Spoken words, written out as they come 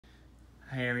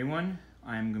Hey everyone,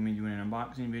 I'm going to be doing an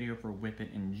unboxing video for Whip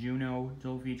It and Juno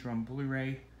double feature on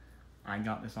Blu-ray. I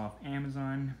got this off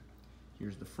Amazon.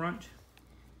 Here's the front,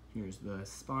 here's the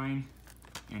spine,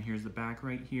 and here's the back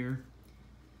right here.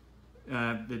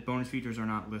 The bonus features are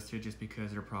not listed just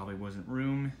because there probably wasn't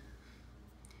room.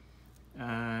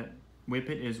 Whip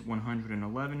It is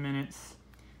 111 minutes.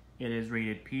 It is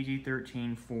rated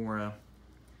PG-13 for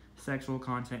sexual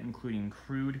content including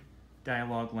crude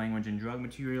dialogue, language, and drug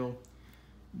material.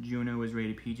 Juno is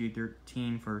rated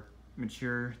PG-13 for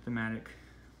mature thematic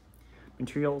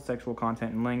material, sexual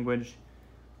content, and language,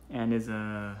 and is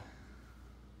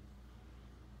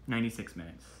 96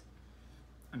 minutes.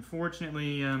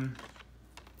 Unfortunately,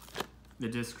 the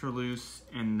discs are loose,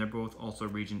 and they're both also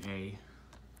region A.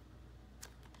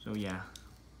 So yeah.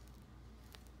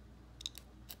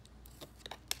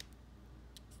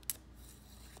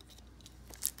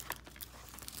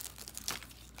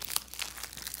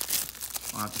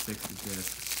 I'll have to fix the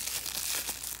disc.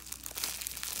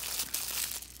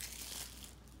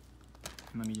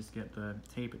 Let me just get the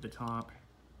tape at the top.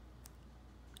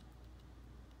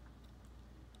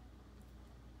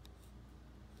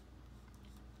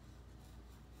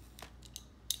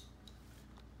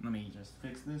 Let me just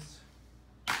fix this.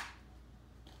 There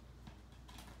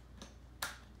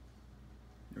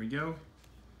we go.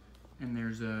 And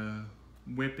there's a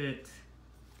Whip It.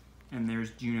 And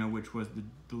there's Juno, which was the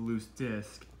loose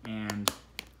disc, and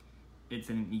it's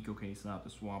in an eco case. I'll have to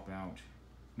swap out.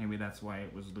 Maybe that's why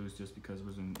it was loose, just because it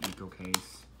was in an eco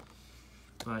case.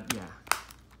 But yeah,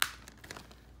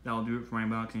 that'll do it for my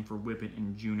unboxing for Whip It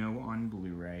and Juno on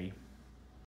Blu-ray.